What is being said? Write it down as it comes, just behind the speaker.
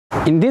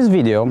In this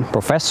video,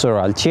 Professor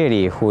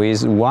Altieri, who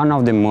is one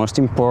of the most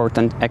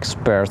important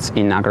experts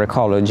in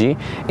agroecology,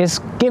 is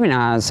giving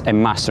us a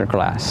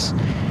masterclass.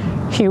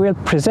 He will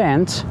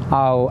present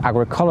how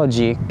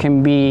agroecology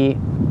can be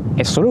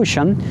a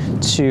solution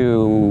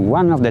to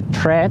one of the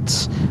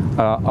threats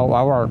of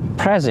our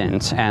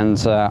present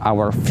and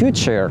our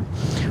future.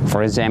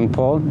 For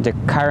example, the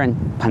current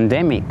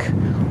pandemic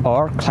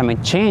or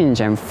climate change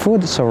and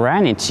food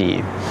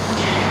sovereignty.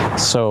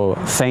 So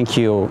thank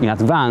you in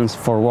advance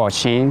for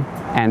watching,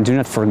 and do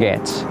not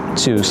forget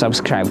to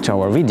subscribe to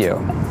our video.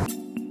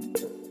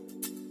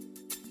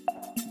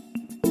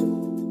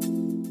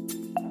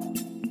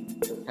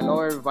 Hello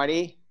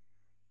everybody,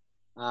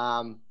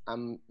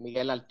 I'm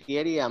Miguel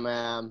Altieri. I'm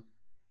a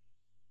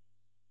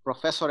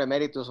Professor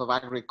Emeritus of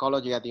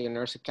Agroecology at the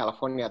University of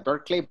California at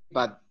Berkeley,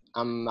 but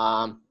I'm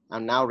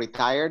now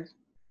retired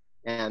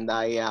and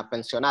I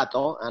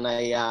pensionato, and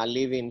I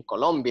live in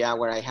Colombia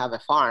where I have a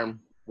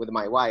farm with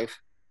my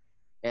wife.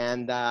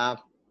 And I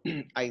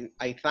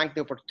thank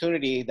the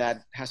opportunity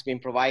that has been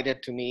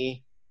provided to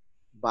me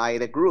by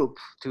the group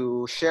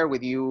to share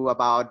with you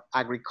about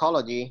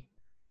agroecology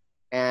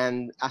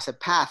and as a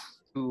path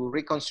to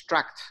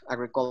reconstruct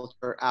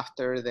agriculture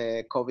after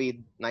the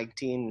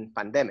COVID-19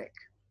 pandemic.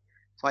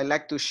 So I'd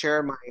like to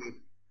share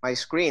my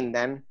screen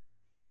then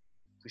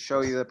to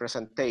show you the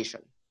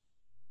presentation.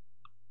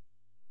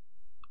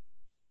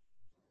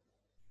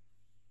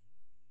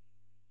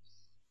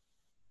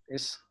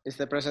 Is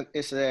it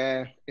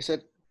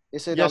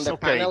Yes, on the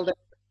panel then?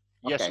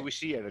 Yes, Okay. we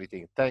see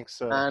everything.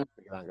 Thanks, And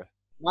Miguel.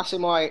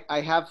 Massimo,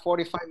 I have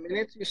 45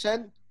 minutes, you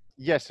said?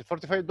 Yes,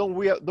 45. Don't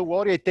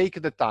worry. I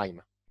take the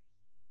time.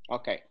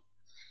 Okay.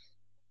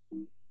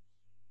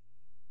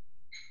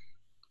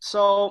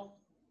 So,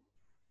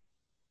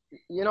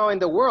 you know, in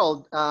the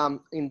world,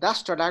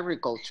 industrial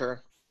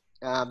agriculture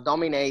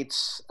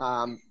dominates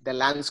the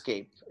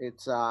landscape.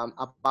 It's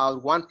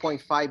about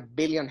 1.5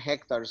 billion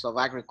hectares of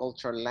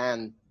agricultural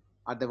land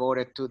are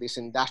devoted to these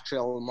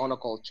industrial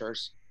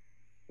monocultures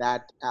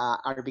that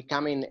are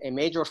becoming a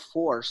major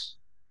force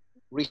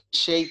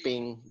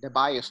reshaping the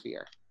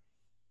biosphere.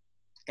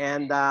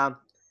 And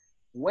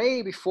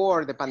way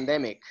before the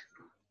pandemic,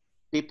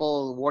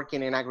 people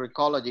working in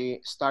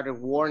agroecology started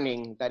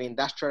warning that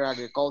industrial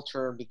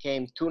agriculture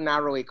became too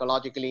narrow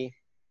ecologically,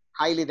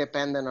 highly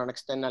dependent on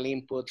external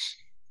inputs,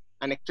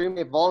 and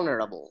extremely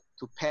vulnerable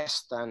to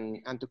pests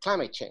and to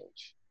climate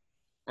change.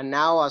 And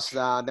now, as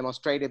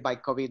demonstrated by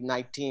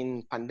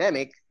COVID-19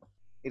 pandemic,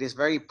 it is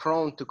very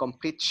prone to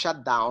complete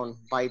shutdown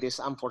by this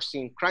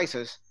unforeseen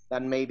crisis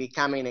that may be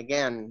coming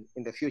again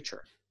in the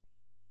future.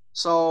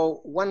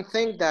 So one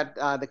thing that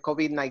the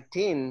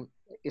COVID-19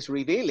 is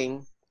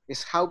revealing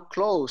is how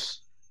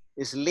close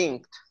is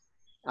linked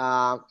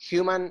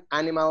human,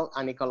 animal,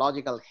 and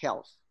ecological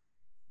health.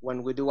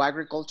 When we do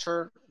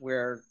agriculture,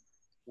 we're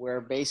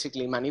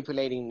basically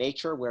manipulating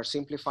nature, we're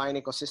simplifying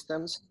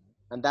ecosystems,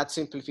 and that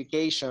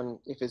simplification,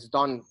 if it's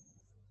done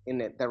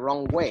in the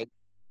wrong way,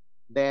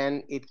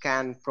 then it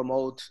can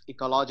promote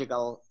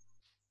ecological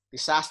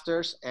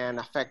disasters and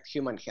affect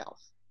human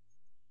health.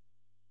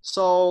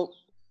 So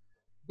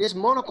these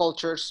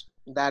monocultures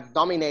that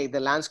dominate the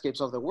landscapes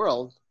of the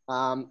world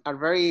are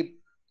very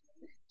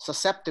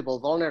susceptible,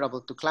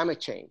 vulnerable to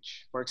climate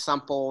change. For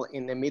example,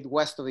 in the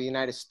Midwest of the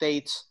United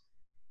States,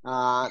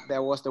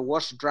 there was the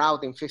worst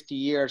drought in 50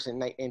 years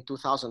in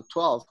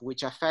 2012,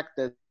 which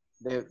affected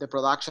the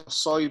production of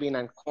soybean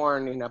and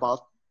corn in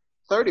about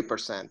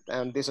 30%.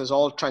 And this is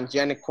all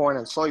transgenic corn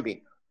and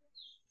soybean.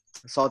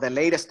 So the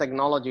latest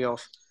technology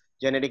of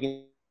genetic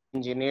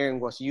engineering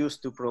was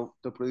used to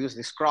produce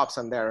these crops,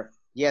 and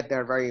yet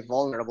they're very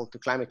vulnerable to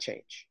climate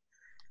change.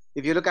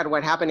 If you look at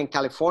what happened in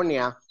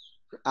California,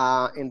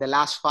 in the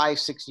last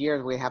 5-6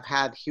 years, we have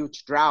had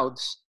huge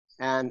droughts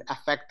and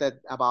affected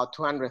about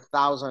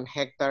 200,000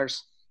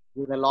 hectares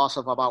with a loss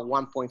of about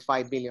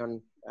 $1.5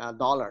 billion.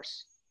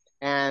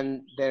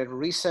 And the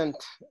recent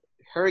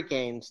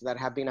hurricanes that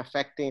have been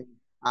affecting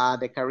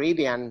the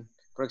Caribbean,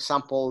 for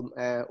example,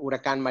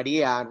 Hurricane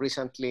Maria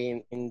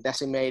recently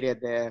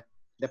decimated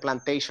the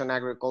plantation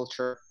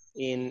agriculture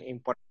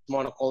in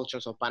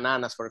monocultures of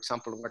bananas, for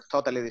example, were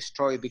totally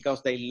destroyed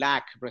because they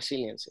lack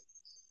resiliency.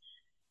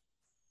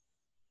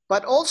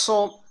 But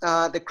also,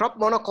 the crop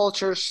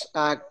monocultures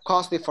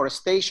cause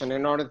deforestation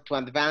in order to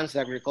advance the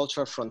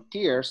agricultural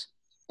frontiers,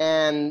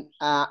 and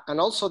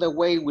also the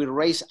way we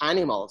raise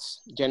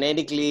animals,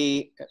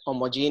 genetically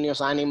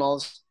homogeneous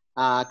animals,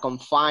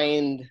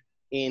 confined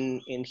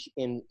in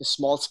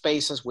small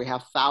spaces. We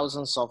have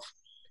thousands of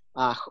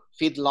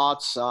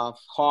feedlots of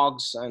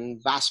hogs and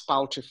vast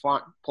poultry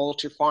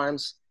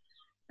farms,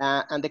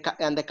 and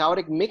the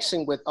chaotic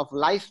mixing of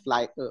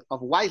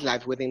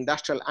wildlife with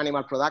industrial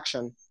animal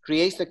production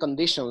creates the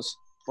conditions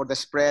for the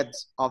spread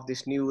of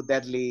these new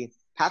deadly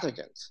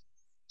pathogens.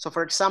 So,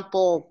 for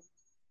example,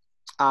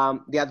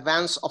 the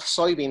advance of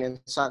soybean in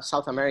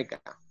South America.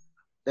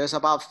 There's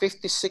about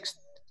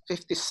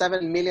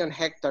 57 million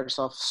hectares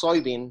of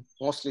soybean,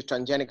 mostly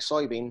transgenic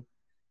soybean,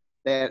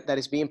 that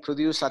is being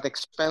produced at the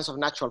expense of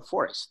natural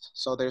forest.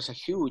 So there's a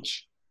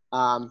huge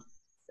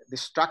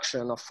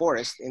destruction of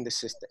forest in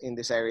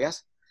these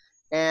areas.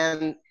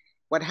 And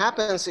what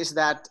happens is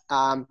that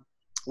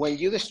when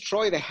you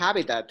destroy the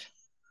habitat,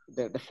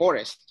 the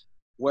forest,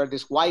 where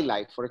this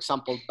wildlife, for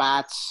example,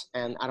 bats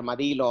and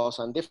armadillos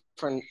and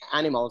different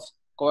animals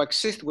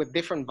coexist with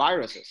different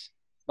viruses,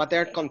 but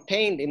they're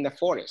contained in the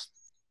forest.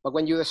 But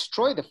when you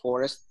destroy the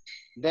forest,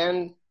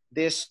 then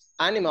these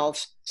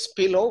animals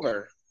spill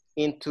over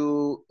in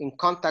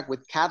contact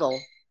with cattle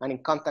and in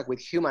contact with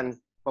human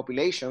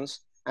populations.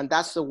 And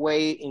that's the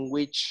way in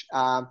which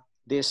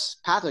these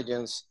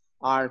pathogens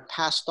are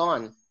passed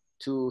on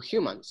to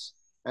humans.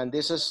 And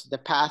this is the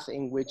path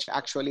in which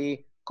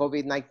actually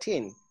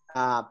COVID-19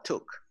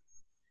 took.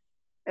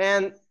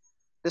 And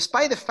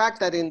despite the fact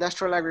that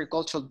industrial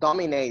agriculture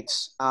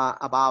dominates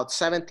about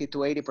 70 to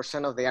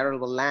 80% of the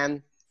arable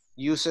land,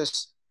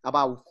 uses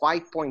about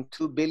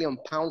 5.2 billion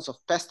pounds of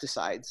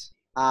pesticides,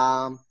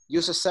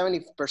 uses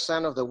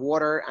 70% of the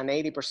water and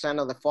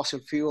 80% of the fossil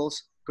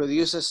fuels,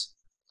 produces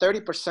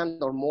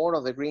 30% or more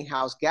of the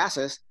greenhouse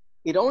gases,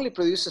 it only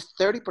produces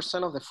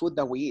 30% of the food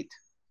that we eat.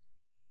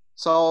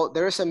 So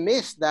there is a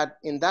myth that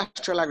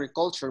industrial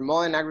agriculture,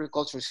 modern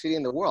agriculture is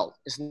feeding the world.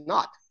 It's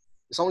not.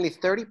 It's only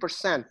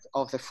 30%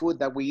 of the food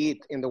that we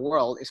eat in the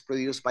world is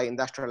produced by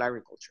industrial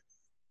agriculture.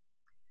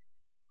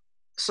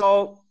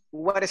 So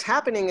what is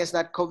happening is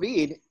that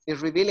COVID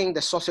is revealing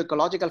the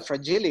socioecological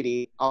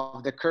fragility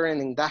of the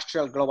current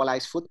industrial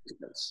globalized food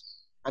systems,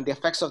 and the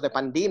effects of the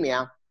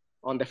pandemic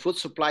on the food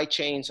supply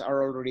chains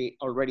are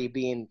already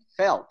being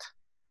felt.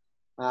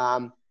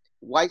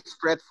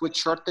 Widespread food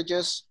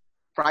shortages,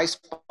 price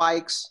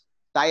spikes,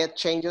 diet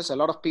changes. A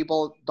lot of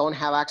people don't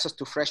have access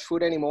to fresh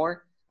food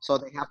anymore, so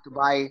they have to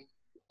buy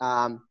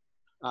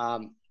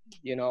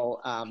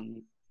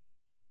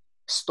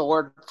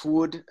stored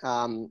food,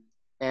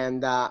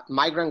 and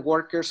migrant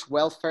workers'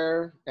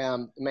 welfare.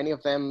 Many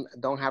of them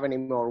don't have any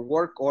more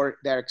work, or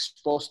they're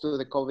exposed to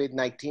the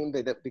COVID-19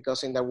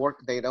 because in their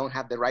work, they don't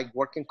have the right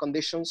working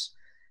conditions.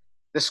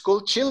 The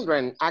school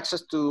children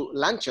access to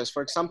lunches.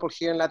 For example,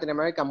 here in Latin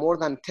America, more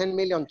than 10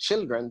 million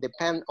children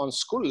depend on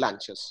school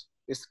lunches.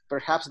 It's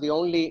perhaps the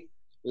only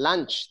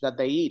lunch that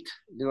they eat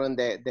during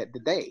the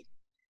day.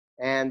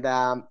 And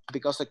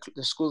because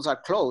the schools are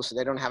closed,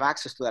 they don't have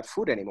access to that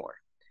food anymore.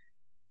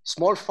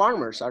 Small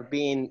farmers are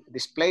being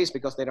displaced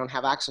because they don't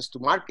have access to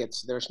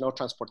markets. There's no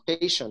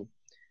transportation,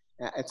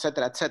 et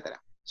cetera, et cetera.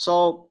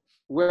 So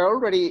we're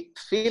already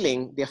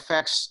feeling the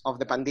effects of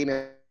the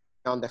pandemic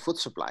on the food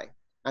supply.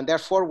 And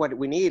therefore, what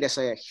we need is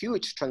a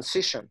huge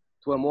transition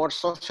to a more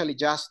socially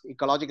just,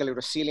 ecologically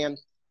resilient,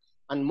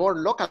 and more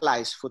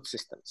localized food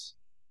systems.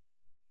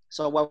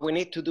 So what we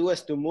need to do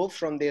is to move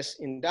from this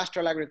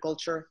industrial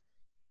agriculture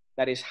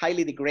that is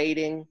highly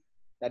degrading,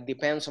 that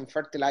depends on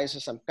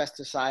fertilizers and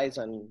pesticides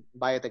and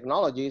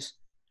biotechnologies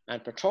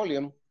and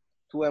petroleum,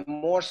 to a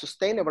more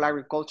sustainable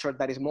agriculture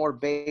that is more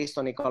based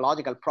on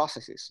ecological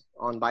processes,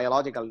 on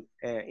biological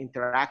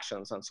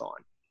interactions and so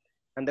on.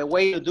 And the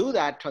way to do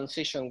that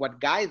transition,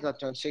 what guides that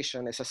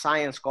transition, is a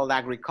science called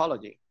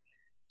agroecology.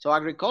 So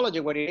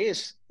agroecology, what it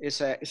is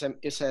a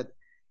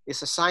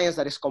science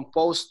that is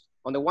composed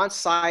on the one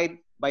side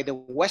by the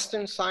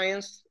Western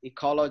science,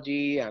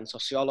 ecology and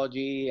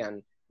sociology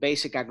and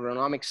basic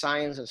agronomic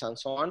sciences and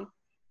so on,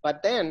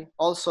 but then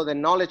also the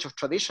knowledge of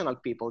traditional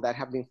people that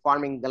have been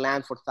farming the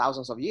land for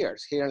thousands of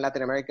years. Here in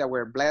Latin America,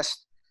 we're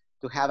blessed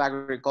to have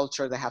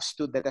agriculture that have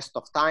stood the test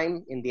of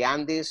time in the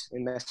Andes,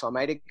 in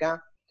Mesoamerica.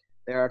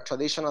 There are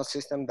traditional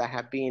systems that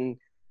have been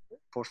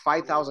for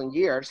 5,000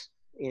 years,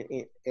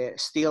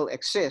 still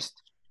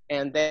exist.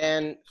 And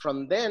then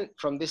from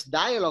this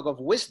dialogue of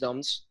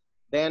wisdoms,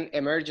 then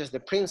emerges the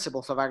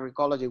principles of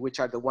agroecology, which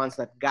are the ones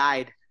that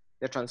guide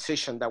the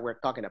transition that we're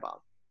talking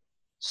about.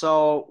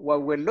 So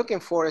what we're looking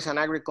for is an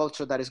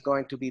agriculture that is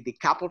going to be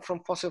decoupled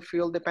from fossil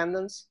fuel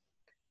dependence,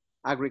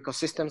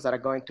 agroecosystems that are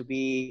going to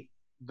be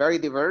very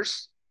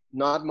diverse,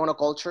 not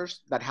monocultures,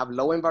 that have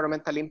low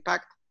environmental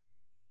impact.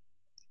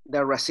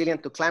 They're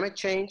resilient to climate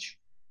change.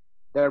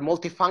 They're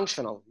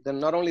multifunctional. Then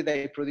not only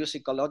they produce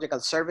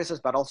ecological services,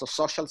 but also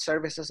social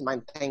services,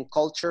 maintain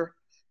culture,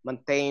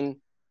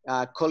 maintain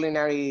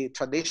culinary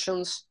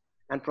traditions,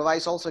 and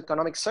provides also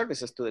economic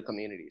services to the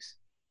communities.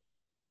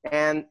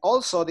 And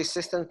also these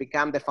systems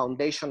become the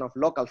foundation of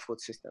local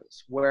food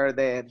systems, where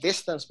the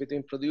distance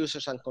between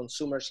producers and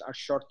consumers are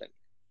shortened.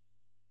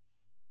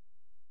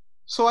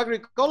 So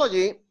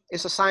agroecology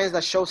is a science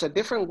that shows a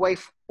different way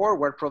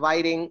forward,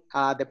 providing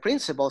the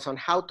principles on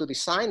how to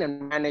design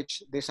and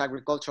manage these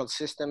agricultural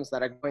systems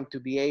that are going to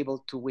be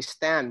able to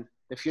withstand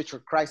the future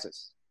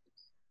crisis.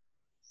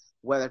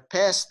 Whether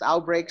pests,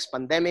 outbreaks,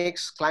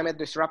 pandemics, climate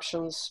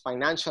disruptions,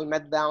 financial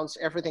meltdowns,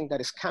 everything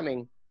that is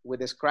coming with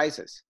this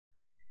crisis.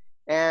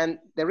 And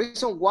the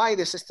reason why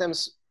the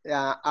systems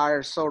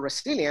are so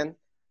resilient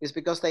is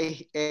because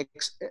they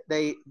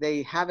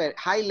have a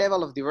high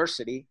level of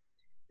diversity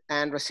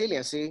and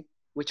resiliency,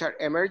 which are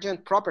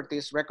emergent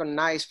properties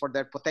recognized for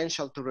their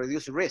potential to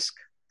reduce risk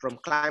from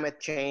climate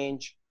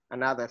change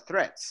and other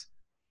threats.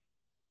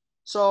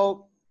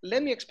 So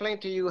let me explain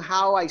to you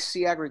how I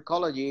see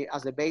agroecology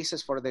as the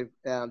basis for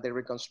the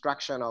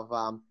reconstruction of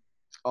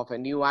a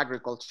new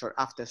agriculture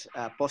after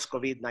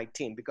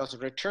post-COVID-19, because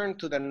return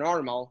to the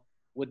normal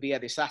would be a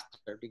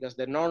disaster, because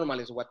the normal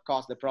is what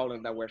caused the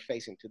problem that we're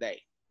facing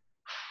today.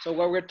 So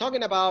what we're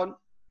talking about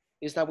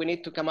is that we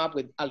need to come up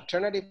with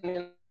alternative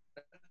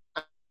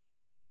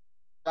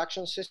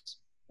production systems.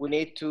 We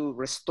need to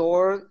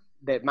restore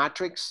the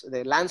matrix,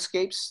 the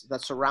landscapes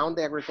that surround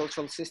the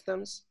agricultural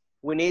systems.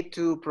 We need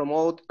to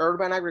promote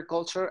urban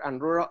agriculture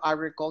and rural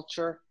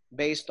agriculture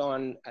based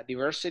on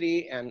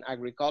diversity and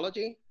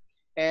agroecology.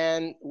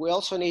 And we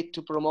also need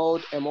to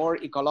promote a more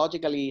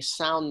ecologically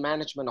sound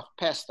management of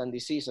pests and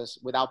diseases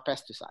without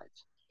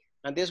pesticides.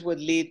 And this would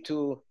lead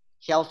to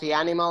healthy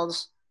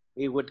animals.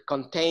 It would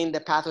contain the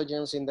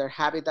pathogens in their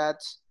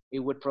habitats. It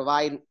would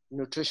provide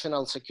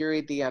nutritional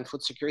security and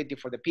food security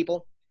for the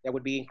people. There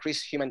would be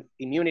increased human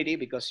immunity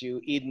because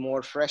you eat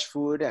more fresh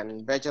food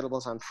and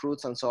vegetables and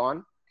fruits and so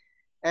on.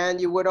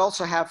 And you would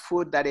also have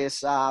food that is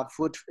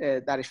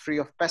free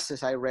of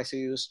pesticide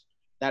residues,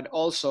 that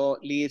also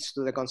leads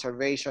to the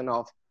conservation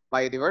of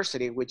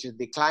biodiversity, which is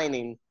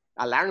declining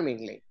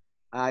alarmingly.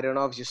 I don't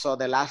know if you saw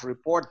the last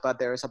report, but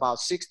there is about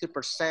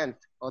 60%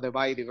 of the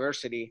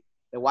biodiversity,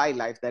 the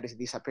wildlife, that is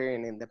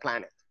disappearing in the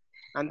planet.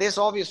 And this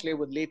obviously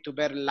would lead to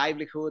better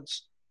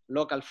livelihoods,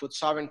 local food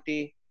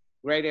sovereignty,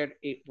 greater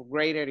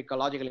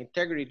ecological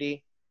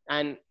integrity,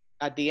 and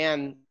at the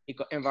end,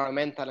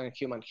 environmental and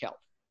human health.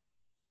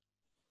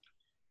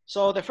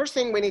 So the first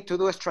thing we need to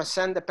do is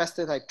transcend the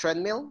pesticide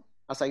treadmill.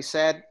 As I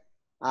said,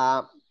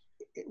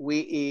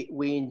 we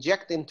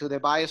inject into the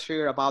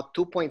biosphere about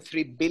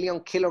 2.3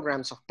 billion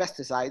kilograms of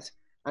pesticides,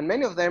 and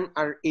many of them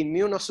are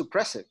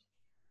immunosuppressive.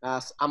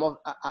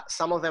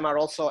 Some of them are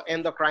also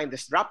endocrine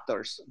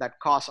disruptors that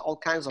cause all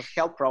kinds of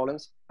health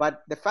problems.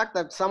 But the fact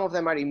that some of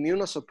them are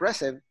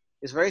immunosuppressive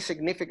is very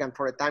significant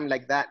for a time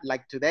like that,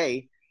 like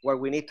today, where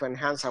we need to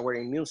enhance our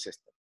immune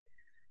system.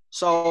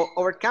 So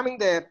overcoming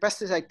the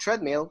pesticide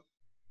treadmill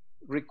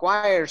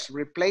requires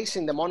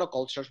replacing the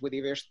monocultures with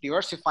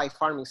diversified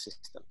farming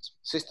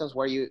systems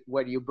where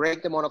you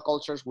break the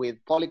monocultures with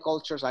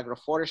polycultures,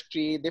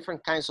 agroforestry,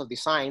 different kinds of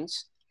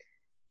designs.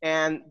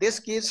 And this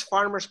gives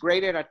farmers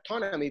greater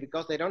autonomy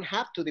because they don't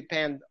have to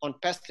depend on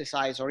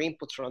pesticides or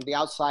inputs from the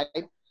outside,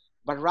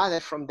 but rather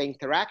from the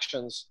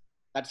interactions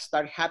that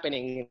start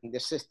happening in the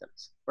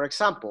systems. For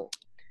example,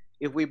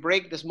 if we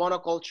break this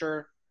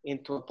monoculture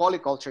into a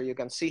polyculture, you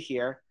can see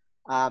here,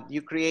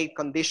 you create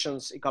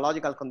conditions,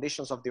 ecological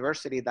conditions of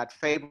diversity that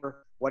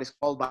favor what is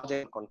called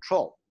biological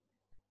control.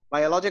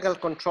 Biological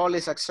control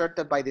is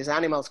exerted by these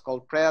animals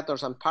called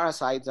predators and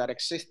parasites that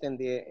exist in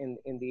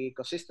the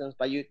ecosystems,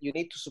 but you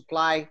need to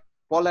supply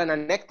pollen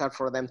and nectar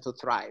for them to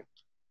thrive.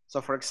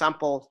 So for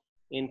example,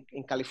 in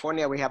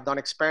California, we have done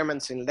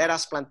experiments in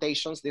lettuce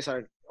plantations. These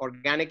are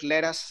organic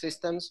lettuce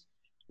systems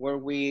where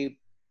we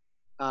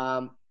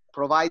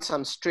provide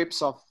some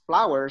strips of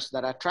flowers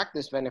that attract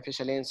these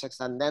beneficial insects,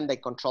 and then they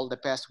control the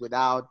pest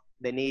without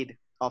the need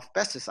of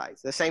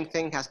pesticides. The same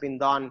thing has been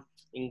done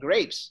in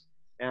grapes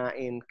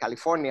in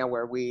California,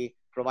 where we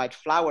provide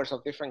flowers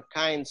of different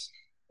kinds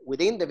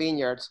within the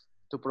vineyards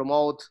to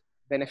promote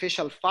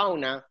beneficial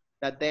fauna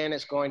that then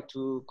is going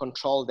to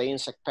control the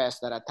insect pests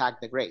that attack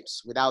the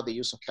grapes without the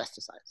use of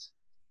pesticides.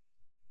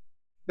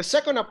 The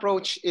second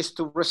approach is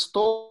to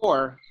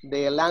restore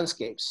the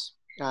landscapes.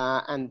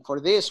 And for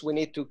this, we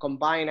need to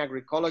combine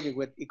agroecology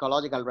with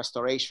ecological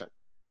restoration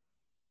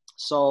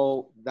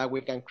so that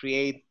we can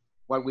create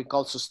what we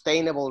call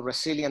sustainable,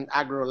 resilient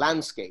agro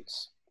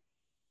landscapes.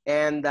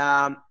 And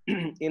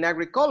in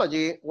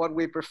agroecology, what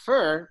we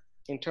prefer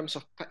in terms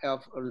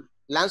of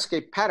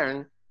landscape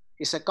pattern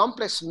is a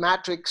complex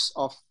matrix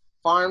of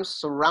farms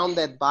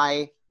surrounded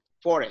by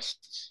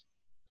forests,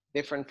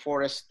 different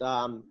forest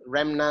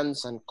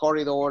remnants and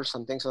corridors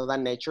and things of that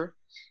nature.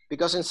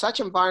 Because in such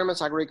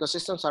environments,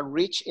 agroecosystems are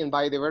rich in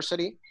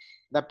biodiversity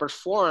that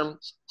perform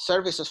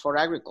services for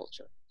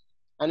agriculture.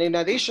 And in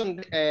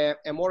addition, a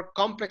more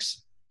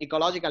complex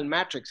ecological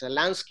matrix, a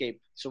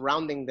landscape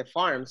surrounding the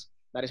farms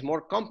that is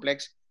more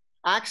complex,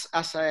 acts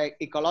as an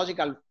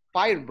ecological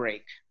fire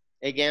break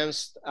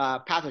against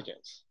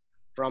pathogens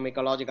from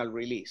ecological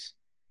release.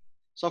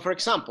 So for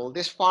example,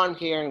 this farm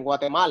here in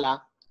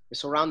Guatemala is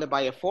surrounded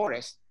by a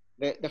forest.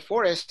 The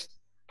forest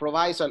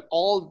provides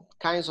all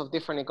kinds of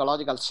different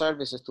ecological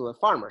services to the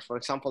farmers. For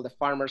example, the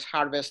farmers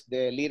harvest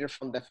the litter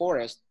from the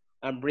forest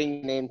and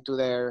bring it into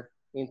their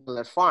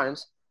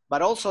farms,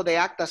 but also they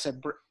act as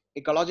an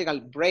ecological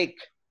break,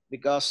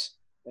 because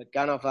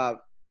kind of a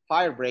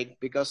fire break,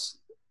 because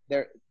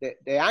the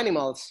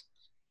animals,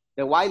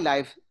 the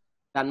wildlife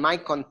that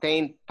might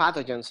contain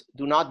pathogens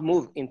do not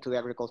move into the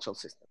agricultural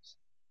systems.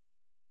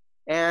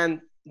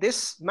 And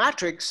this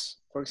matrix,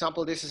 for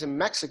example, this is in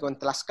Mexico, in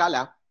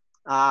Tlaxcala,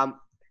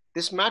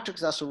 this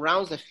matrix that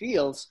surrounds the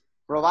fields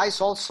provides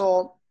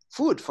also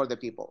food for the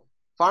people.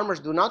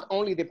 Farmers do not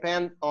only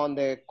depend on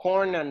the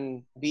corn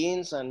and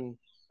beans and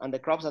the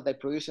crops that they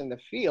produce in the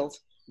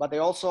fields, but they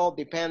also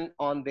depend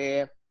on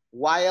the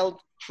wild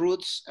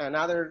fruits and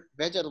other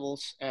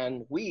vegetables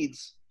and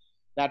weeds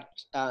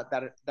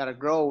that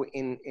grow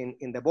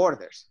in the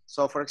borders.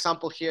 So for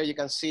example, here you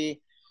can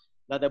see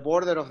that the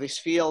border of this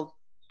field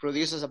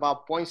produces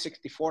about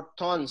 0.64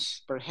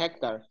 tons per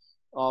hectare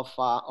of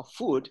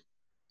food.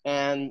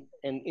 And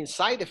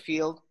inside the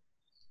field,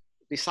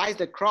 besides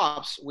the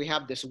crops, we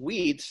have these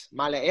weeds,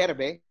 mala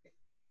herbe,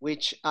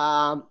 which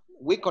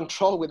we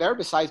control with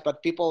herbicides,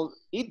 but people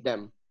eat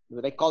them.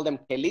 They call them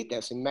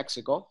quelites in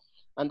Mexico,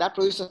 and that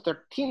produces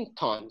 13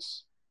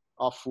 tons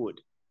of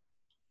food.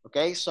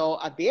 Okay, so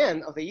at the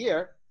end of the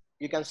year,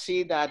 you can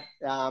see that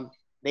the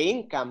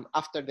income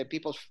after the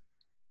people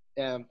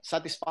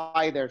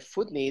satisfy their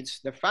food needs,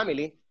 their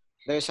family,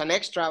 there's an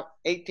extra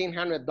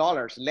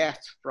 $1,800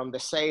 left from the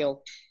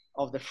sale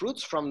of the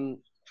fruits from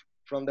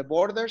the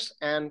borders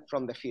and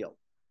from the field.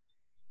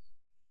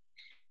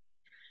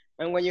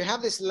 And when you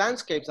have these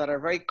landscapes that are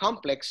very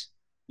complex,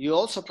 you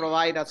also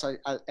provide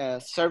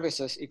as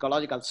services,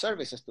 ecological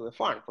services to the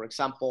farm. For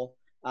example,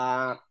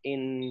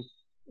 in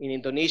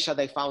Indonesia,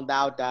 they found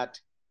out that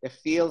the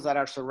fields that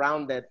are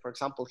surrounded, for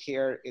example,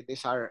 here,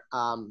 these are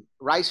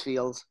rice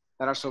fields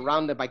that are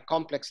surrounded by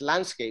complex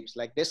landscapes,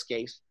 like this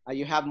case,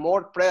 you have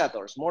more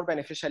predators, more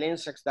beneficial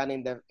insects than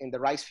in the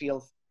rice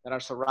fields that are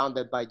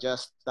surrounded by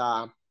just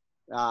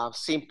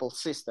simple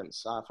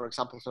systems, for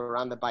example,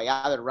 surrounded by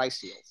other rice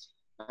fields.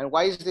 And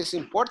why is this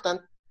important?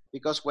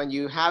 Because when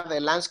you have a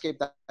landscape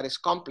that is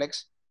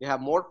complex, you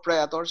have more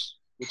predators,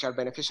 which are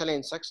beneficial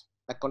insects,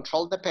 that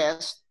control the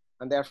pest,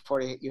 and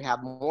therefore you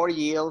have more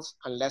yields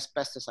and less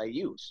pesticide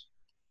use.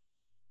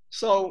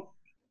 So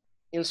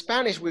in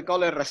Spanish, we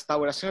call it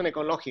restauración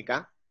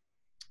ecológica.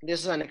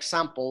 This is an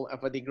example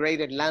of a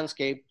degraded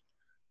landscape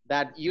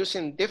that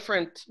using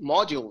different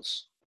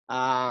modules,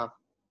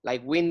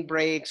 like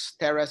windbreaks,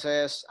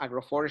 terraces,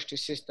 agroforestry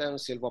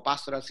systems,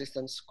 silvopastoral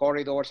systems,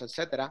 corridors,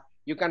 etc.,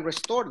 you can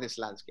restore this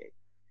landscape.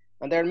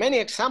 And there are many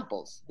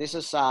examples. This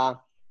is an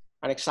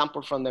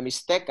example from the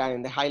Mixteca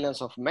in the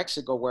highlands of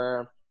Mexico,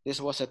 where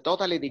this was a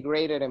totally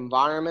degraded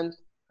environment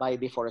by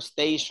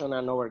deforestation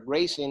and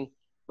overgrazing.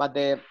 But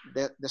the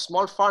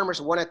small farmers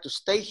wanted to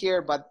stay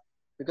here, but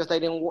because they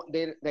didn't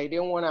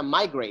want to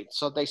migrate.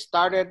 So they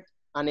started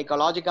an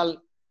ecological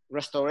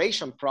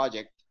restoration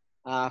project.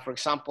 For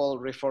example,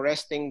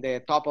 reforesting the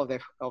top of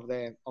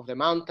the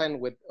mountain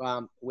with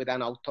an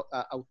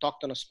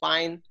autochthonous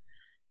pine,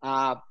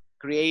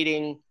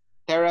 creating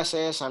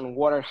terraces and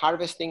water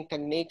harvesting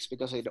techniques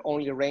because it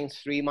only rains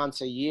 3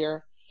 months a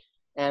year.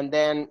 And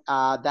then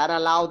that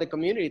allowed the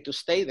community to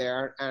stay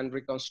there and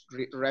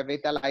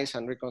revitalize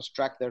and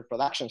reconstruct their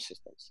production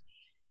systems.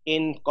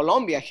 In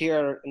Colombia,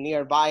 here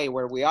nearby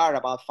where we are,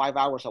 about 5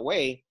 hours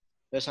away,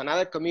 there's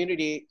another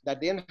community that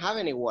didn't have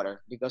any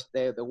water because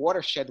the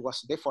watershed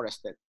was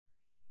deforested.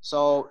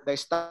 So they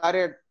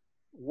started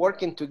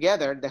working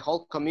together, the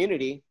whole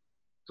community,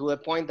 to the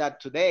point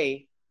that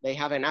today they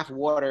have enough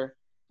water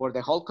for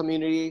the whole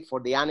community, for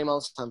the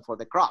animals, and for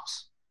the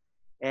crops.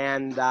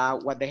 And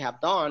what they have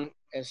done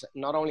is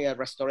not only a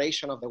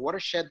restoration of the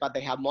watershed, but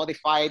they have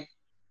modified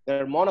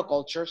their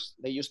monocultures.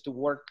 They used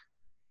to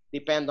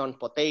depend on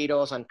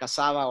potatoes and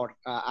cassava or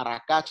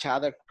aracacha,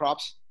 other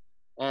crops.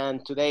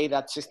 And today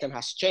that system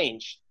has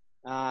changed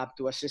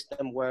to a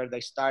system where they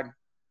start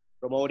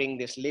promoting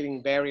these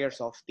living barriers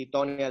of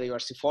Tithonia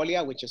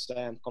diversifolia, which is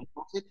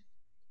composite,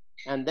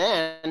 and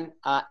then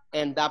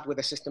end up with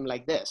a system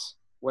like this,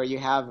 where you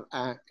have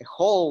a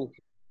whole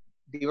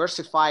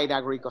diversified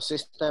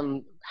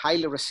agroecosystem,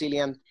 highly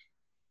resilient,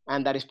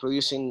 and that is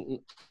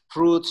producing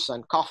fruits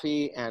and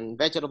coffee and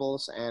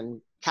vegetables and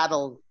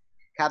cattle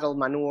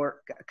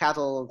manure,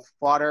 cattle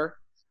fodder,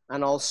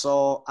 and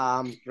also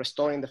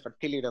restoring the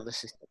fertility of the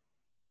system.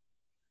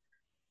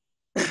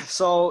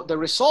 So the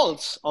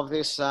results of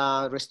this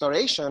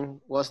restoration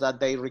was that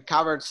they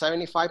recovered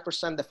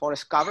 75% the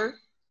forest cover.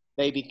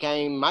 They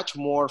became much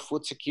more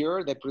food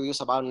secure. They produce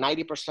about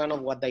 90%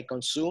 of what they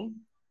consume,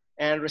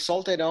 and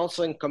resulted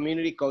also in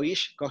community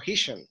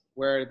cohesion,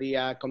 where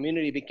the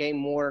community became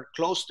more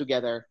close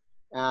together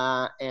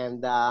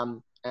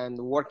and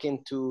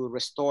working to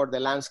restore the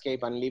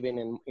landscape and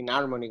living in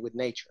harmony with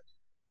nature.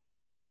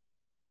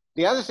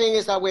 The other thing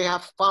is that we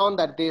have found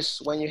that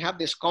when you have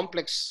these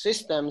complex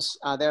systems,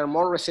 they're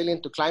more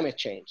resilient to climate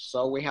change.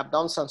 So we have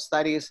done some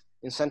studies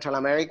in Central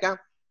America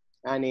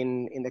and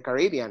in the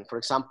Caribbean. For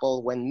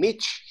example, when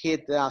Mitch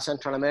hit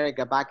Central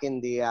America back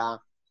in the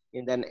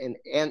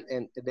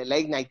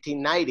late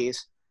 1990s,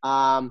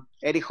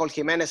 Eric Hol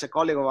Jimenez, a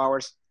colleague of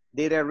ours,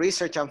 did a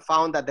research and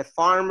found that the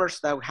farmers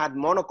that had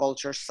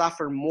monocultures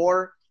suffer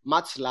more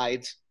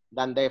mudslides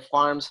than the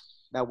farms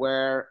that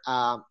were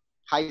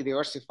highly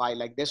diversified,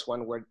 like this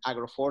one, where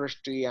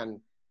agroforestry and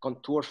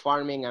contour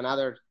farming and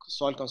other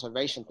soil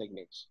conservation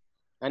techniques.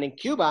 And in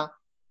Cuba,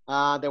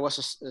 there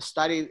was a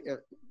study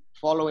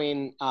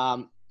following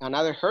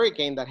another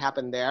hurricane that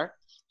happened there.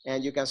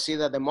 And you can see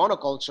that the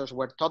monocultures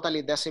were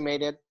totally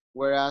decimated,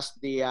 whereas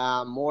the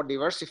more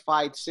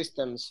diversified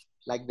systems,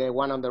 like the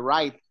one on the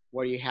right,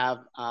 where you have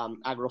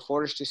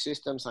agroforestry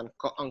systems and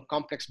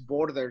complex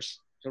borders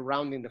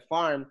surrounding the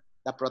farm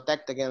that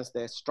protect against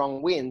the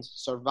strong winds,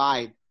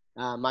 survive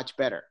much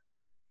better.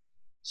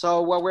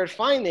 So what we're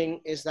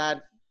finding is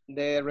that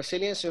the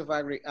resilience of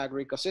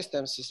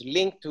agroecosystems is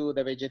linked to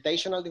the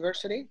vegetational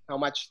diversity, how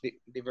much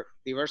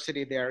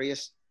diversity there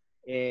is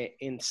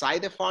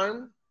inside the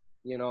farm,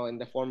 you know, in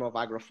the form of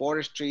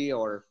agroforestry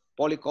or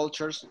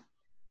polycultures.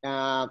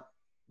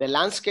 The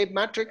landscape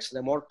matrix,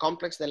 the more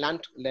complex the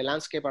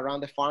landscape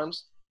around the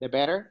farms, the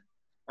better.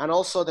 And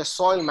also the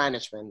soil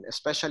management,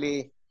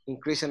 especially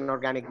increasing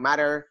organic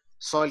matter,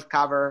 soil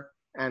cover,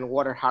 and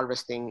water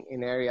harvesting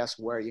in areas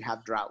where you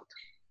have drought.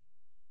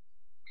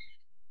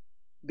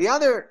 The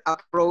other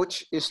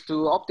approach is to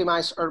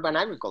optimize urban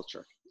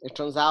agriculture. It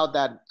turns out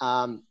that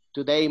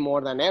today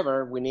more than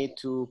ever, we need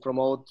to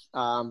promote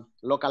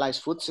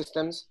localized food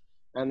systems.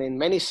 And in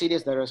many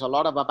cities, there is a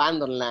lot of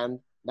abandoned land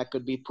that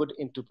could be put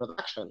into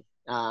production.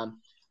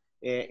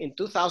 In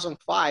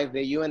 2005,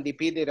 the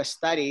UNDP did a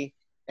study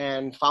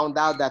and found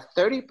out that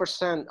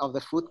 30% of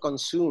the food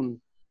consumed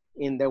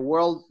in the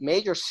world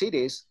major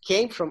cities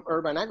came from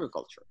urban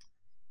agriculture.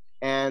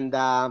 And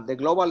the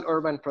global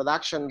urban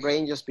production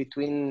ranges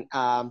between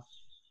 20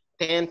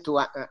 to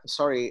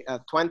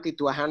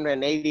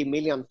 180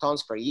 million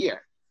tons per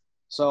year.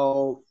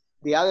 So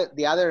the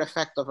other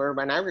effect of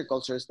urban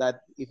agriculture is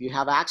that if you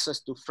have access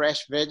to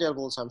fresh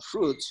vegetables and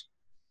fruits,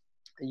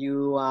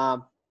 you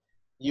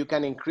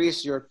can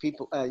increase your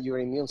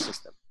immune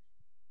system.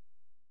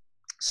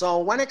 So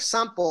one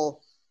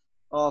example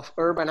of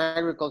urban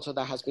agriculture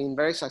that has been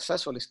very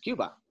successful is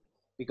Cuba,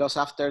 because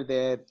after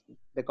the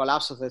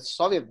collapse of the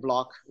Soviet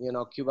bloc, you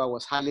know, Cuba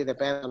was highly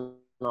dependent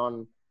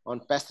on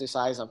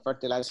pesticides and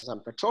fertilizers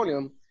and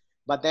petroleum.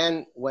 But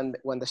then when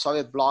the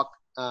Soviet bloc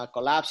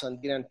collapsed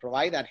and didn't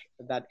provide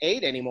that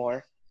aid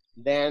anymore,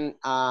 then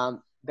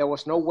there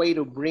was no way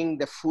to bring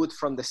the food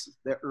from the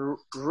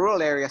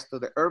rural areas to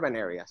the urban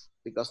areas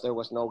because there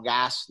was no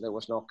gas, there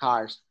was no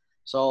cars.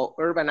 So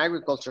urban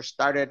agriculture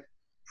started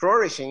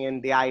flourishing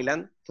in the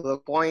island to the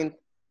point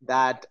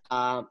that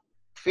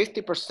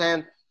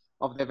 50%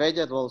 of the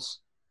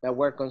vegetables that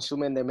were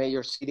consumed in the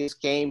major cities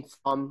came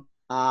from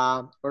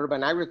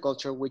urban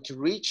agriculture, which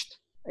reached,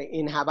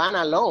 in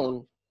Havana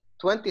alone,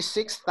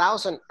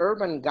 26,000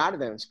 urban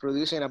gardens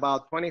producing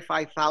about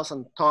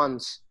 25,000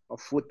 tons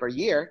of food per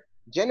year,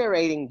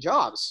 generating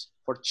jobs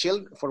for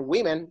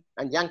women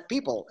and young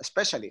people,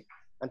 especially.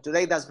 And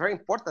today that's very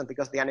important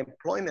because the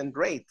unemployment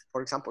rate,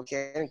 for example,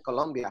 here in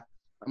Colombia,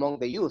 among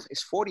the youth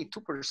is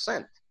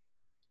 42%.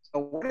 So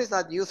what is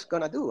that youth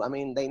gonna do? I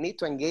mean, they need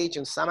to engage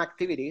in some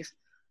activities.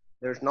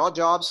 There's no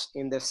jobs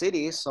in the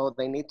cities, so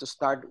they need to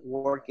start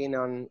working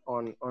on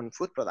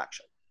food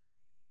production.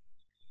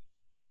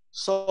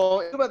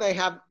 So in Cuba, they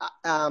have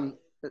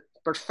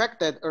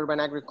perfected urban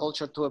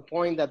agriculture to a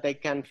point that they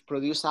can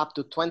produce up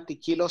to 20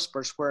 kilos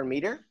per square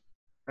meter.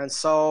 And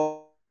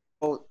so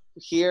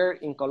here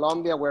in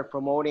Colombia, we're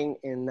promoting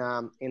in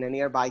a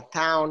nearby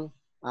town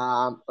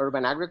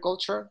urban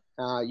agriculture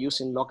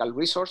using local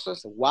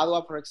resources.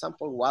 Guadua, for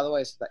example,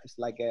 Guadua is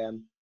like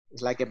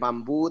a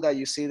bamboo that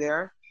you see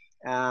there.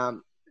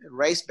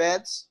 Raised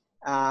beds,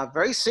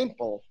 very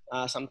simple.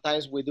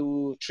 Sometimes we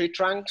do tree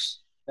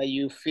trunks that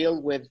you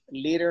fill with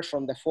litter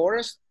from the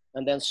forest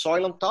and then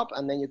soil on top,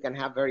 and then you can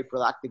have very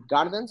productive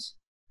gardens.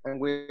 And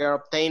we are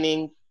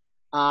obtaining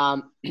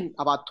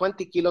about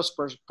 20 kilos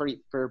per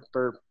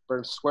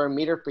square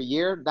meter per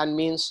year. That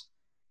means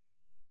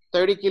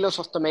 30 kilos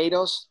of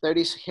tomatoes,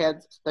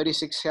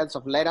 36 heads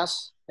of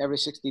lettuce every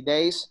 60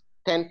 days,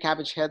 10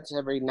 cabbage heads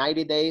every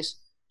 90 days,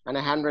 and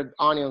 100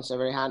 onions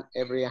every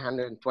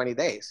 120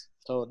 days.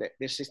 So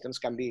these systems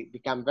can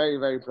become very,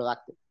 very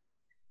productive.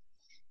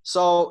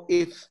 So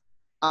if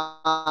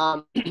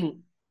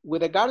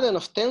with a garden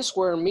of 10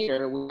 square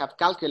meter, we have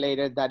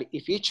calculated that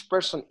if each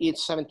person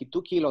eats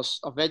 72 kilos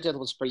of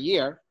vegetables per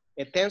year,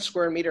 a 10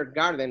 square meter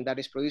garden that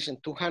is producing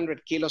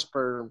 200 kilos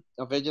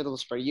of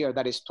vegetables per year,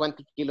 that is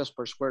 20 kilos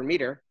per square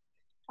meter,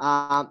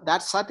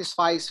 that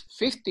satisfies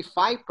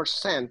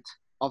 55%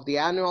 of the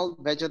annual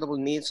vegetable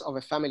needs of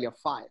a family of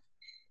 5.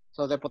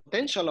 So the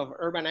potential of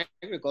urban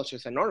agriculture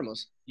is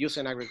enormous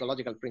using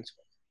agroecological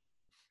principles.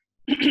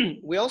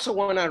 We also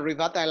want to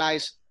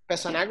revitalize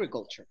peasant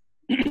agriculture.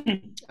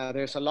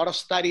 There's a lot of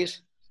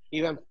studies,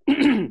 even,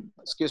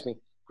 excuse me,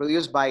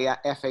 produced by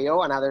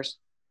FAO and others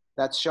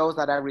that shows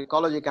that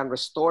agroecology can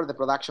restore the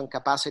production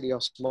capacity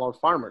of small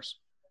farmers.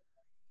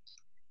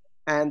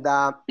 And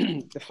the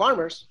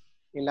farmers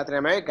in Latin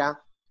America,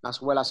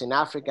 as well as in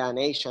Africa and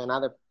Asia and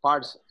other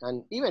parts,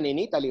 and even in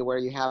Italy where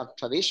you have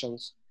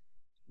traditions,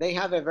 they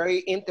have a very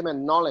intimate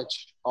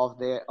knowledge of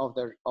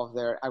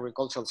their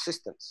agricultural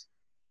systems.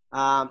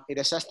 It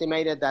is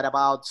estimated that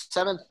about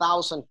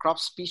 7,000 crop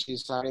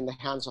species are in the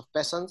hands of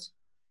peasants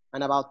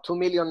and about 2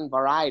 million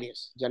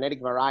varieties,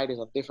 genetic varieties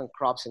of different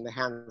crops in the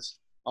hands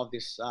of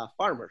these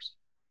farmers.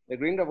 The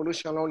Green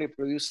Revolution only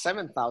produced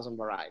 7,000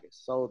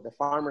 varieties. So the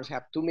farmers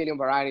have 2 million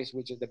varieties,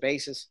 which is the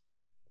basis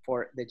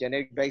for the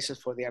genetic basis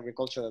for the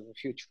agriculture of the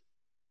future.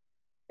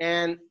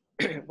 And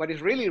what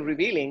is really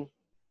revealing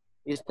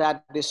is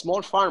that the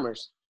small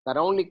farmers that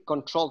only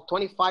control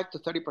 25 to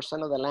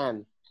 30% of the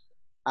land,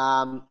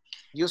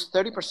 use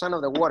 30%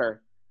 of the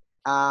water,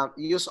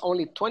 use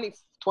only 20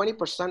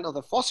 20% of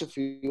the fossil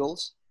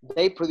fuels,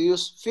 they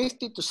produce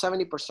 50 to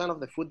 70% of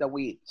the food that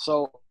we eat.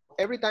 So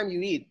every time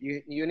you eat,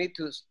 you need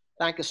to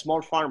thank a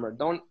small farmer.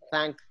 Don't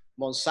thank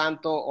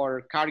Monsanto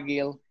or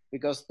Cargill,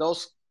 because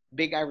those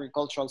big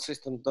agricultural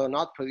systems do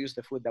not produce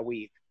the food that we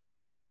eat.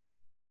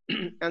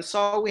 And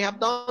so we have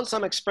done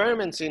some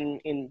experiments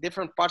in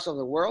different parts of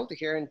the world.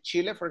 Here in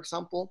Chile, for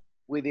example,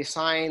 we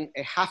designed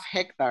a half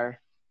hectare,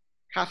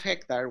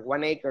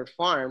 1 acre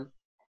farm.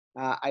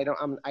 I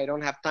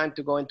don't have time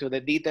to go into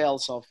the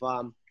details of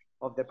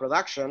the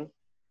production,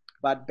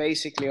 but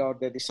basically, or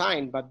the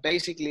design, but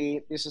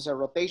basically this is a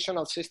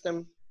rotational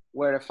system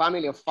where a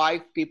family of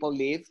 5 people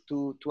live,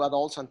 two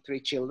adults and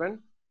 3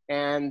 children.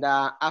 And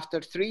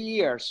after 3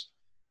 years,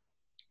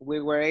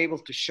 we were able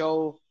to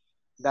show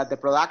that the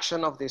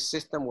production of this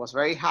system was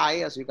very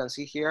high, as you can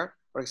see here.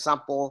 For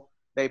example,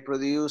 they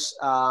produce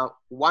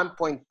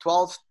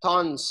 1.12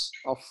 tons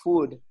of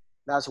food.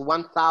 That's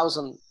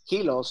 1,000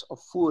 kilos of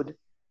food,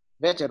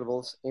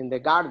 vegetables in the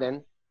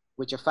garden,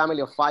 which a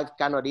family of 5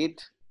 cannot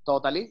eat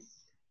totally.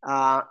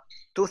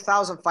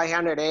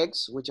 2,500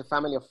 eggs, which a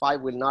family of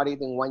 5 will not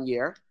eat in 1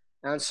 year.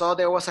 And so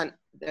there was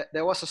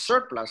a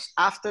surplus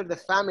after the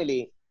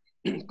family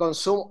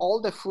consumed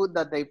all the food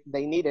that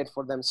they needed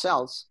for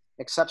themselves,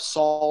 except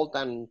salt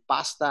and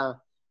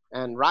pasta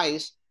and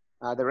rice.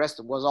 The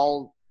rest was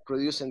all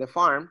produced in the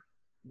farm.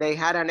 They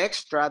had an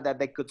extra that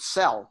they could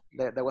sell.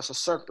 There was a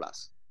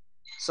surplus.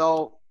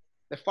 So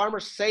the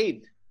farmers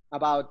saved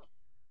about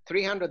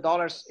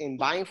 $300 in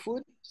buying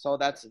food. So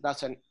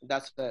that's an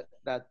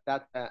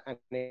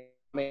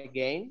economic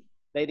gain.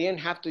 They didn't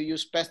have to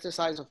use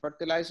pesticides or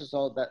fertilizers,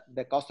 so that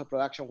the cost of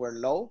production were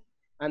low.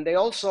 And they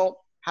also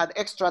had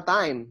extra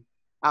time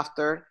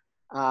after,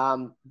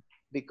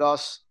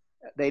 because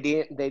they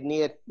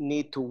didn't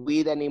need to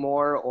weed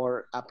anymore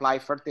or apply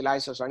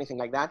fertilizers or anything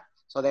like that.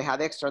 So they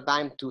had extra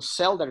time to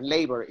sell their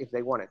labor if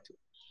they wanted to.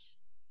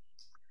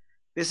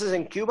 This is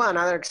in Cuba,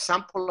 another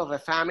example of a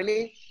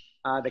family,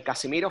 the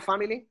Casimiro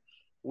family,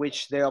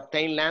 which they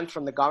obtained land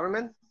from the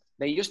government.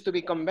 They used to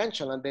be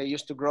conventional and they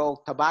used to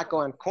grow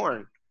tobacco and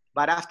corn.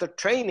 But after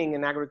training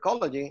in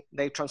agroecology,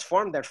 they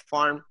transformed their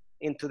farm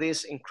into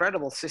this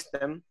incredible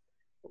system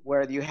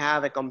where you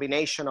have a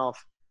combination of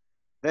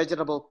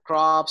vegetable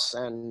crops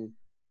and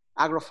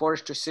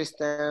agroforestry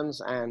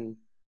systems and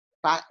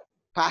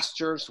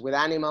pastures with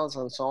animals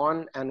and so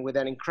on, and with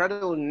an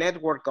incredible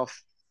network of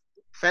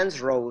fence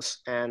rows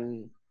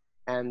and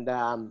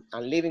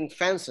living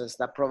fences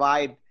that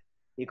provide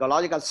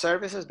ecological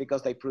services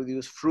because they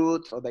produce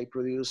fruit or they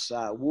produce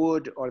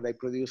wood or they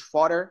produce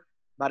fodder,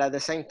 but at the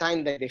same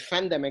time they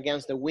defend them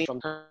against the wind from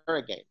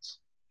hurricanes.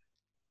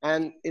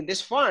 And in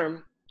this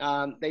farm,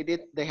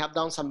 they have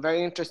done some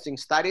very interesting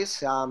studies.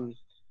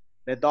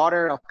 The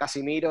daughter of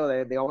Casimiro,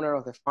 the owner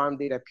of the farm,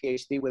 did a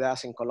PhD with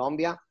us in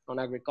Colombia on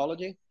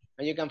agroecology,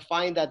 and you can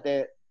find that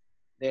the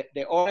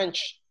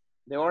orange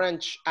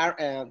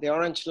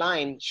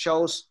line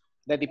shows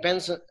the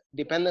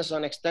dependence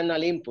on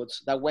external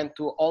inputs that went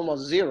to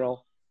almost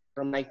zero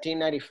from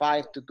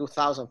 1995 to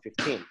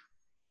 2015.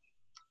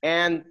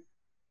 And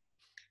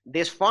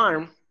this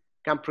farm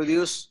can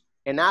produce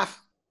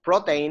enough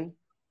protein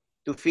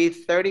to feed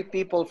 30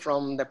 people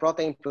from the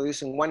protein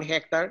produced in 1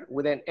 hectare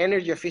with an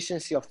energy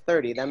efficiency of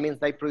 30. That means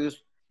they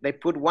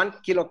put 1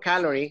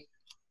 kilocalorie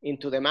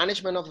into the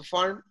management of the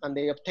farm and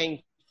they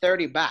obtain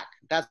 30 back.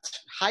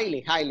 That's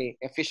highly, highly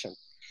efficient.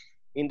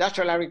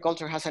 Industrial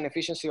agriculture has an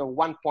efficiency of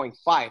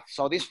 1.5.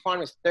 So this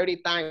farm is 20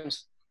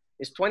 times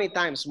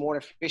more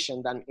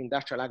efficient than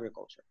industrial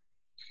agriculture.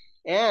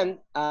 And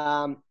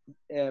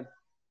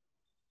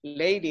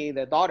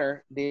the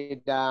daughter,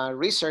 did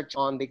research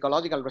on the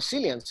ecological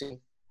resiliency,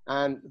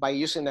 and by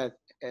using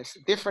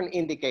different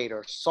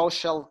indicators,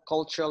 social,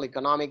 cultural,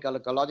 economical,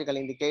 ecological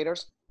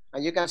indicators.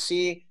 And you can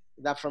see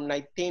that from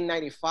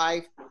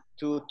 1995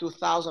 to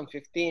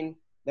 2015,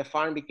 the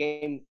farm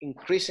became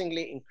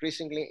increasingly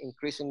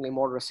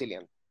more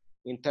resilient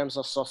in terms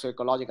of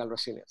socioecological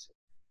resiliency.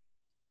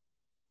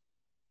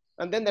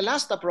 And then the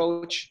last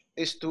approach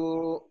is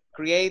to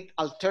create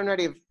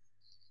alternative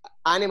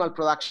animal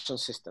production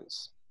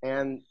systems.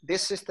 And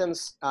these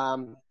systems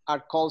are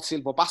called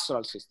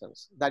silvopastoral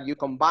systems, that you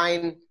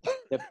combine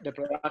the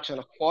production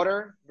of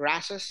fodder,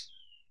 grasses,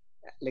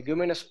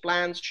 leguminous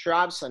plants,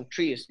 shrubs, and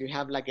trees. You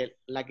have like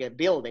a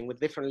building with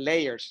different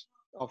layers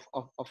of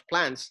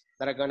plants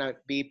that are gonna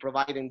be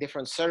providing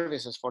different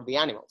services for the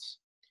animals.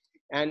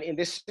 And in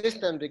this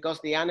system, because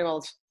the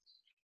animals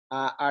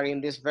are in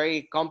these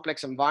very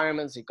complex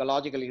environments,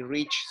 ecologically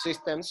rich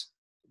systems,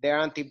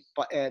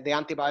 the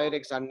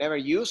antibiotics are never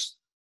used,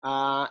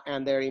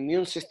 and their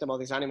immune system of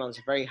these animals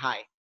is very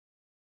high.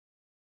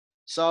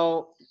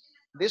 So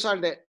these are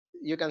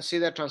you can see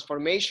the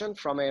transformation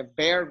from a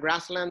bare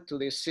grassland to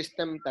this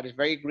system that is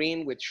very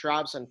green with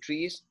shrubs and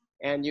trees.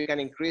 And you can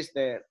increase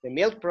the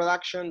milk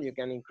production, you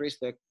can increase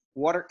the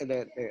water,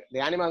 the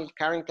animal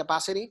carrying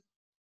capacity.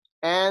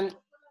 And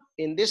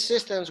in these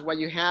systems, what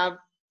you have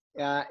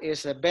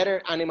is a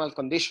better animal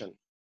condition,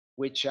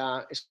 which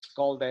is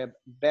called the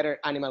better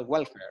animal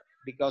welfare,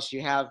 because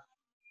you have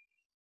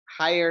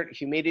higher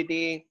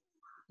humidity,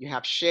 you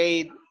have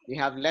shade, you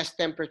have less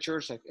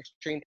temperatures,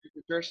 extreme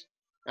temperatures,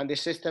 and the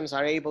systems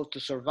are able to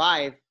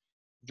survive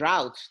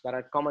droughts that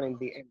are common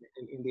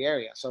in the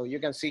area. So you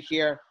can see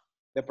here,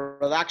 the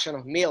production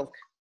of milk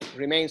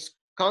remains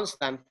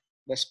constant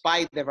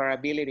despite the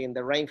variability in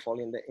the rainfall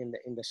in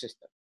the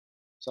system.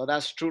 So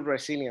that's true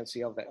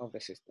resiliency of the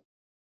system.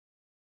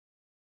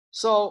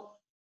 So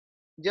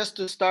just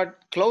to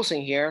start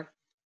closing here,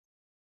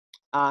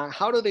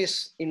 how do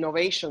these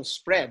innovations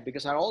spread?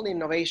 Because are all the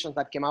innovations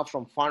that came out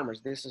from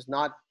farmers. This is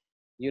not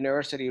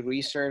university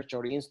research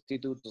or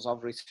institutes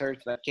of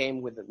research that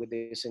came with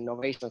this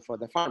innovation for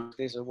the farmers.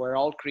 These were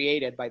all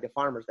created by the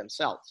farmers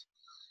themselves.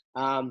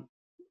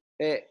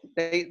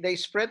 They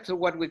spread through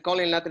what we call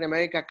in Latin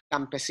America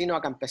campesino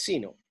a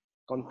campesino,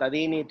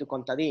 contadini to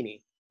contadini,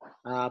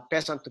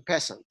 peasant to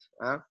peasant,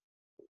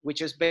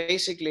 which is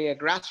basically a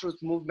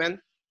grassroots movement,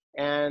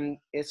 and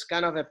it's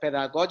kind of a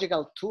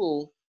pedagogical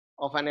tool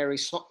of an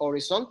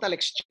horizontal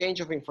exchange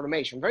of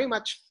information, very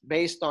much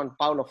based on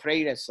Paulo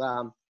Freire's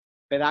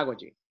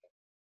pedagogy.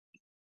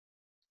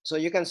 So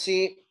you can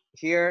see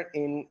here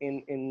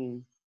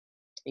in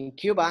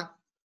Cuba,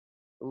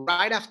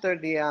 right after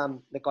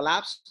the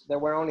collapse, there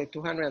were only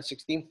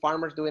 216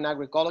 farmers doing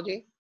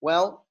agroecology.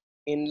 Well,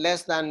 in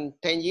less than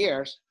 10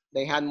 years,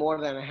 they had more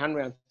than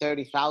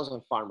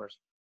 130,000 farmers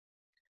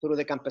through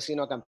the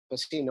campesino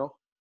campesino,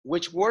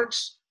 which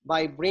works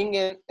by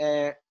bringing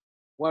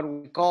what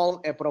we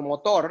call a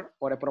promotor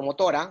or a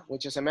promotora,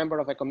 which is a member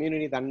of a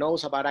community that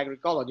knows about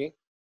agroecology,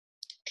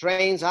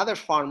 trains other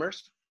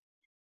farmers,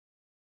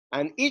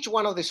 and each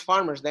one of these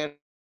farmers then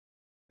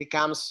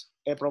becomes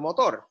a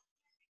promotor.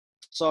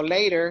 So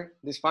later,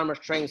 this farmer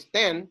trains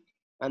 10,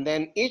 and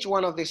then each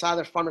one of these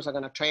other farmers are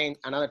going to train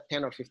another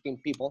 10 or 15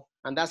 people,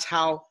 and that's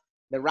how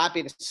the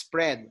rapid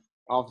spread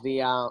of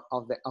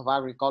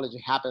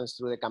agroecology happens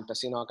through the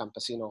campesino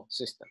campesino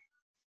system.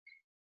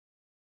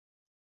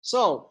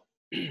 So,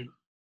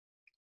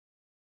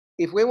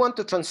 if we want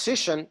to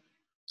transition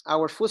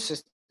our food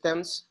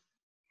systems,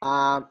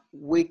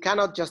 we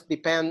cannot just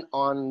depend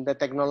on the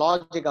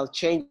technological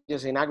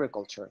changes in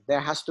agriculture. There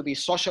has to be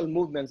social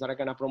movements that are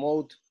going to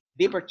promote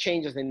deeper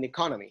changes in the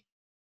economy.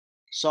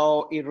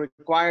 So it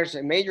requires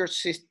a major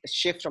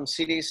shift from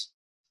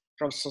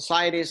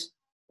societies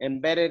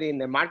embedded in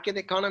the market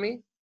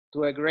economy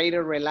to a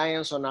greater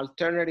reliance on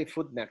alternative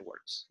food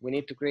networks. We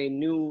need to create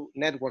new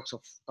networks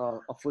of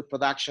food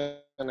production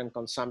and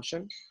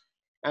consumption.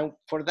 And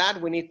for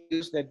that, we need to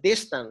use the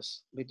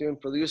distance between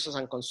producers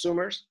and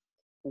consumers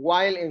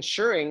while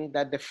ensuring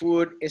that the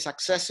food is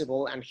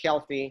accessible and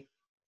healthy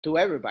to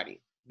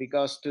everybody.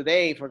 Because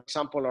today, for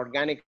example,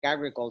 organic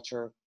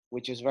agriculture,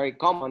 which is very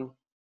common,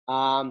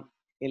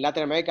 in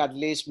Latin America, at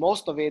least,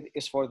 most of it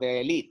is for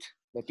the elite,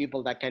 the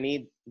people that can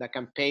eat, that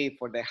can pay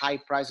for the high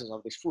prices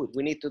of this food.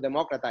 We need to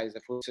democratize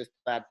the food system,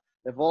 that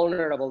the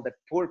vulnerable, the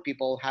poor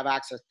people have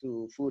access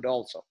to food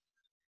also.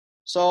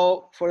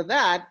 So for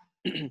that,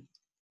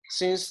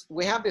 since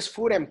we have these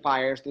food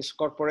empires, these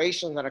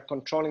corporations that are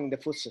controlling the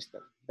food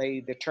system, they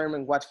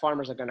determine what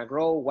farmers are going to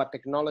grow, what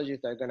technologies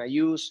they're going to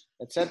use,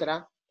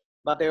 etc.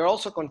 But they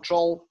also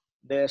control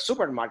the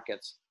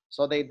supermarkets.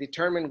 So they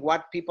determine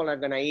what people are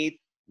going to eat,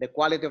 the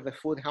quality of the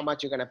food, how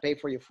much you're going to pay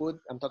for your food.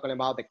 I'm talking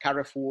about the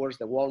Carrefours,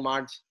 the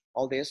Walmarts,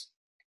 all this.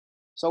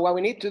 So what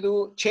we need to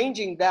do,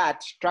 changing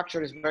that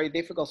structure is very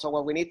difficult. So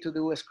what we need to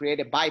do is create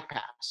a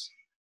bypass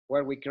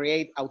where we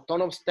create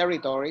autonomous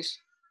territories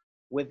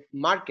with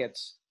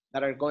markets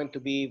that are going to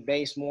be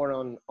based more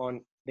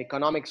on the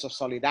economics of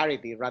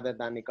solidarity rather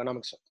than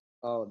economics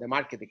of the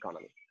market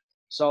economy.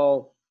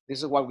 So this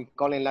is what we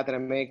call in Latin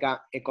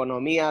America,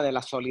 economía de la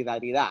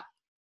solidaridad,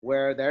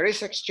 where there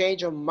is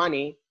exchange of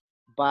money,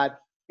 but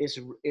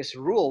is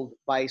ruled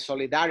by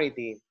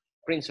solidarity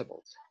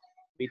principles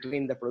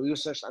between the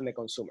producers and the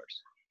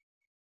consumers.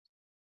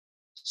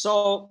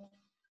 So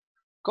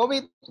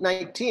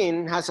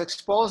COVID-19 has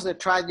exposed the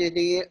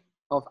tragedy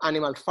of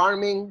animal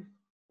farming,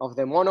 of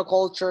the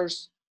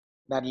monocultures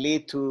that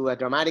lead to a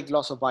dramatic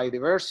loss of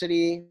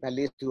biodiversity, that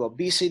lead to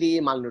obesity,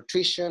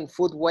 malnutrition,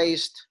 food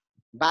waste,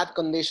 bad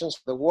conditions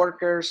for the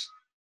workers,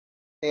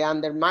 the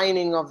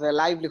undermining of the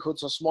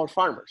livelihoods of small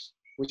farmers,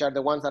 which are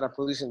the ones that are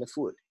producing the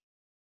food.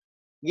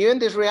 Given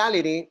this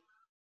reality,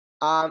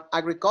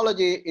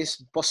 agroecology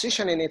is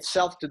positioning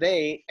itself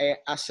today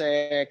as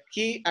a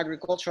key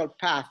agricultural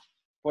path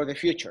for the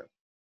future,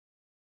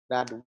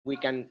 that we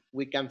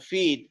can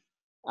feed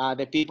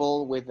the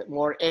people with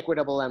more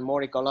equitable and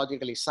more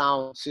ecologically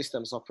sound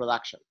systems of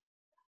production.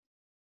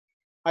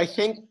 I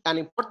think an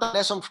important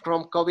lesson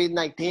from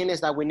COVID-19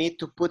 is that we need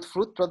to put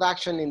fruit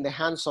production in the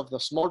hands of the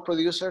small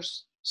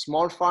producers,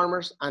 small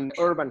farmers, and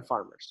urban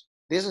farmers.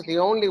 This is the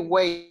only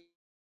way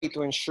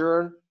to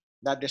ensure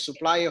that the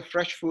supply of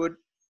fresh food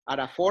at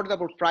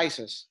affordable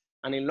prices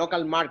and in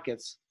local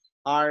markets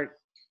are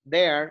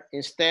there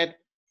instead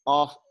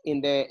of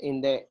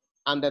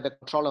under the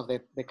control of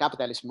the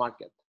capitalist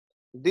market.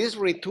 This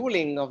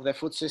retooling of the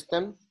food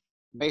system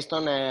based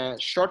on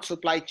short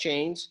supply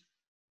chains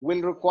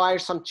will require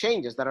some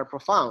changes that are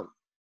profound.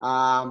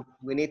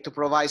 We need to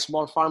provide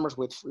small farmers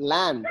with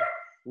land,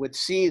 with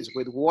seeds,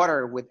 with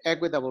water, with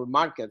equitable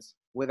markets,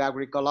 with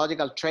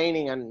agroecological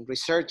training and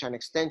research and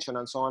extension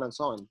and so on and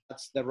so on.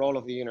 That's the role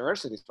of the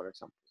universities, for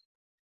example.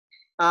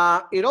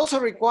 It also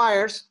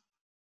requires,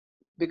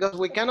 because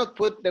we cannot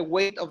put the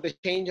weight of the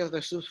change of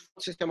the food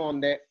system on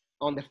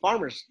the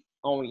farmers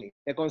only,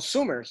 the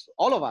consumers,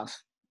 all of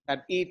us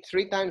that eat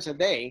 3 times a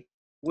day,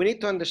 we need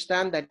to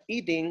understand that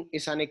eating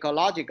is an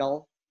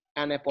ecological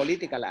and a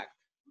political act.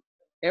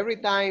 Every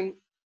time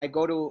I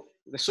go to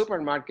the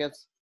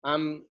supermarkets,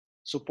 I'm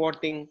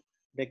supporting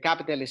the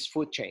capitalist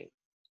food chain.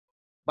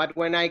 But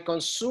when I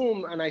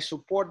consume and I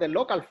support the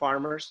local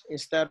farmers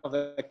instead of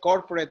the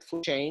corporate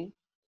food chain,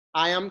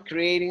 I am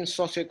creating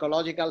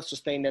socioecological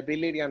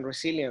sustainability and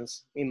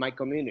resilience in my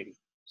community.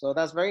 So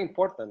that's very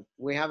important.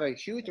 We have a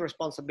huge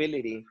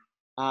responsibility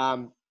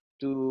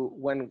to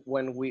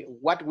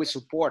what we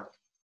support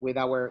with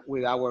our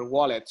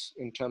wallets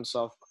in terms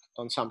of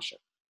consumption.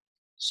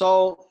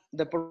 So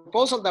the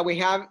proposal that we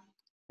have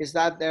is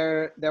that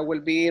there will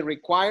be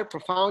required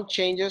profound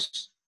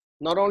changes,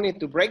 not only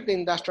to break the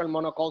industrial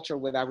monoculture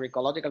with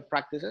agroecological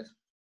practices,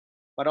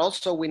 but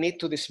also we need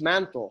to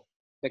dismantle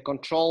the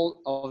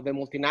control of the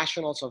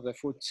multinationals of the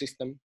food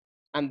system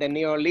and the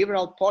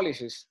neoliberal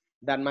policies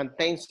that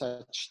maintain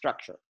such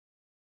structure.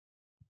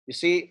 You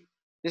see,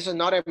 this is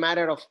not a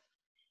matter of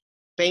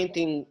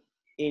painting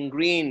in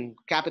green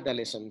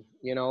capitalism,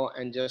 you know,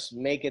 and just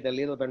make it a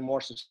little bit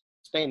more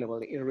sustainable.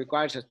 It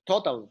requires a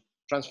total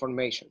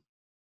transformation.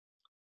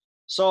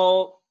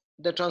 So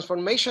the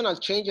transformational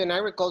change in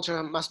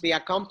agriculture must be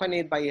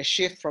accompanied by a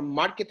shift from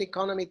market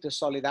economy to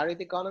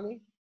solidarity economy,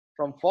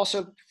 from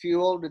fossil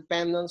fuel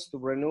dependence to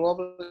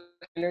renewable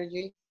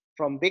energy,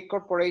 from big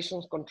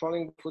corporations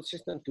controlling the food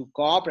system to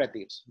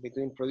cooperatives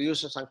between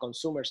producers and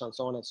consumers, and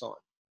so on and so on.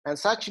 And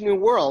such new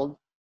world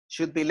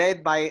should be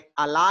led by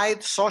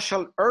allied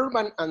social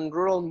urban and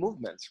rural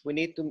movements. We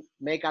need to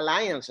make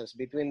alliances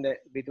between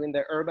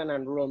the urban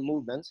and rural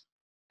movements,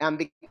 and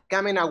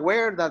becoming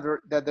aware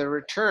that the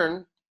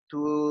return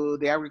to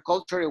the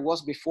agriculture it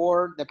was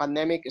before the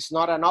pandemic is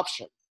not an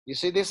option. You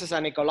see, this is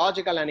an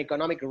ecological and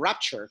economic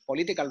rupture,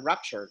 political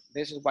rupture.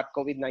 This is what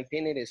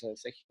COVID-19 is.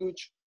 It's a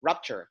huge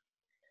rupture.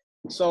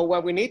 So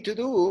what we need to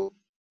do,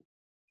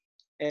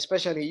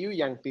 especially you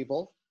young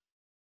people,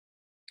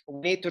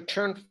 we need to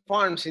turn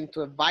farms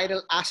into a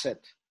vital asset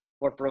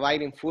for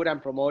providing food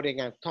and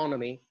promoting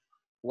autonomy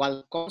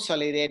while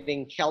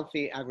consolidating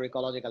healthy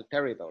agroecological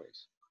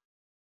territories.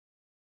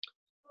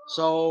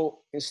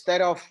 So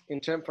instead of,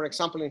 for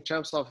example, in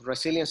terms of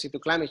resiliency to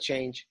climate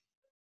change,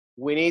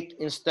 we need,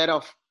 instead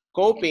of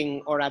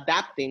coping or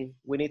adapting,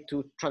 we need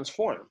to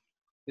transform.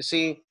 You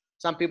see,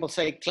 some people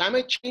say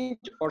climate change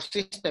or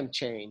system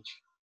change.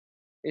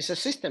 It's a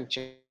system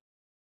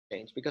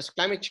change because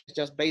climate change is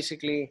just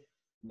basically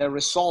the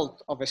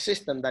result of a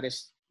system that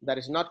is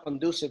not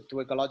conducive to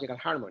ecological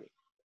harmony.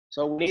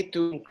 So we need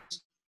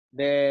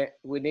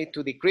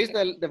to decrease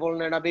the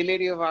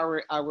vulnerability of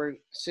our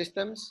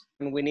systems,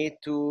 and we need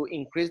to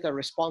increase the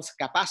response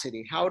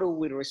capacity. How do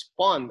we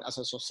respond as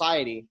a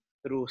society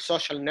through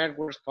social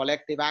networks,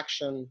 collective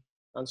action,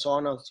 and so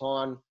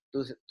on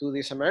to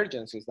these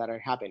emergencies that are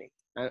happening?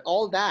 And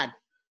all that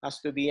has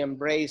to be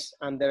embraced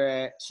under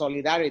a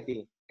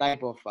solidarity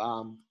type of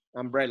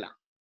umbrella.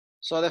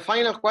 So the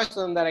final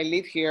question that I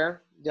leave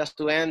here, just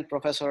to end,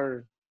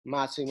 Professor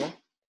Massimo,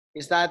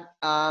 is that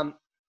the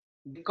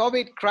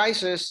COVID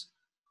crisis,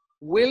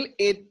 will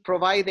it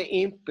provide the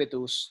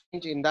impetus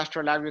in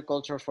industrial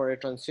agriculture for a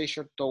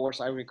transition towards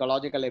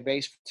agroecologically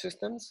based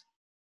systems?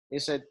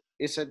 Is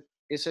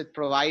it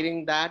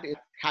providing that? Is it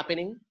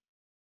happening?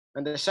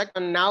 And the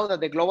second, now that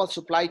the global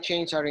supply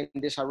chains are in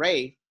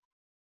disarray,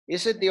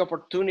 is it the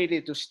opportunity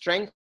to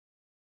strengthen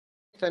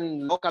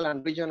local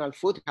and regional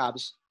food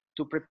hubs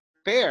to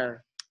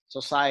prepare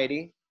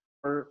society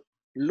for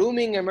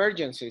looming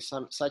emergencies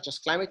such as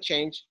climate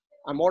change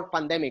and more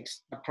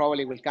pandemics that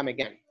probably will come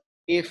again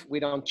if we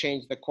don't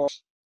change the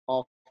course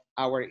of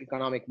our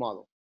economic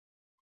model?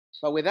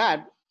 So with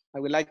that, I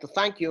would like to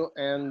thank you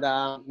and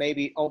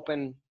maybe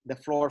open the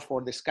floor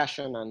for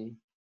discussion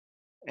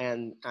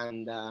and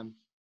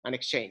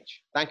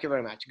exchange. Thank you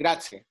very much.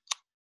 Grazie.